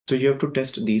So you have to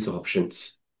test these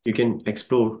options. You can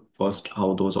explore first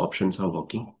how those options are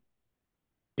working.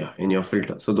 Yeah, in your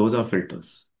filter. So those are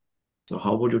filters. So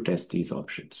how would you test these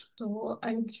options? So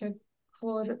I will check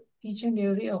for each and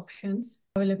every options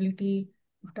availability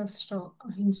out of stock,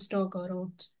 in stock or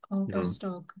out of Mhm.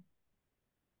 stock.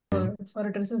 Mhm.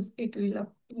 For dresses, it will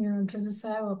dresses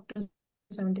have up to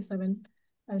 77.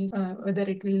 I will, whether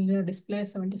it will display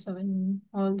 77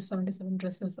 all 77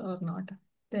 dresses or not.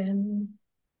 Then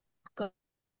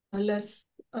colors,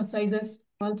 sizes,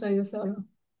 all sizes are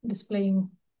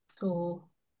displaying. So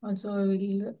also I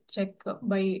will check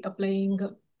by applying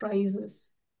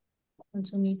prices.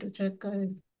 Also need to check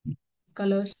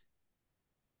colors,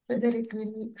 whether it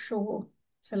will show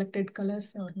selected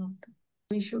colors or not.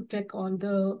 We should check all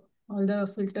the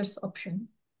filters option.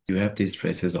 You have this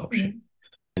dresses Yeah. option.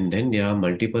 And then there are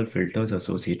multiple filters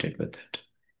associated with it.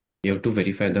 You have to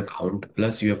verify the Yes. count,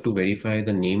 plus you have to verify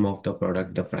the name of the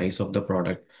product, the price of the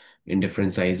product in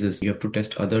different sizes. You have to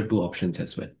test other two options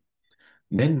as well.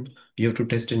 Then you have to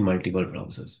test in multiple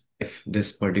browsers. If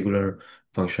this particular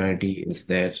functionality is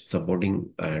there supporting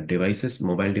devices,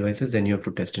 mobile devices, then you have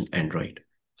to test in Android,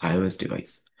 iOS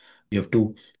device. You have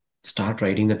to start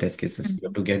writing the test cases. You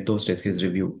have Mhm. to get those test cases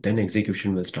reviewed. Then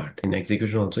execution will start. In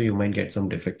execution also, you might get some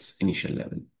defects initial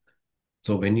level.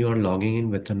 So when you are logging in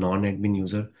with a non-admin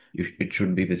user, it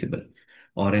should be visible,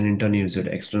 or an internal user,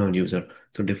 external user.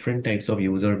 So different types of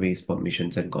user-based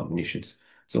permissions and combinations.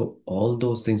 So all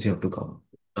those things you have to cover.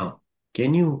 Now,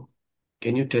 can you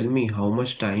can you tell me how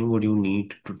much time would you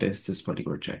need to test this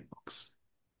particular checkbox?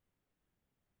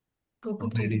 Two How to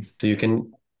many three days? days. So you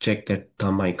can check that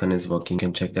thumb icon is working. You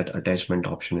can check that attachment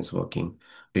option is working.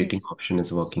 Rating Yes. option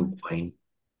is working So fine.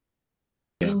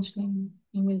 Yeah. change name,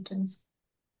 email trends,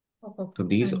 pop-up, So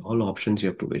these and all options you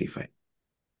have to verify.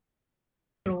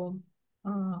 Chrome,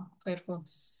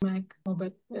 Firefox, Mac,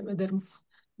 mobile, whether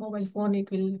mobile phone it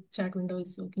will chat window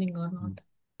is opening or not,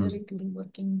 whether Mhm. it will be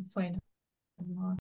working fine or not.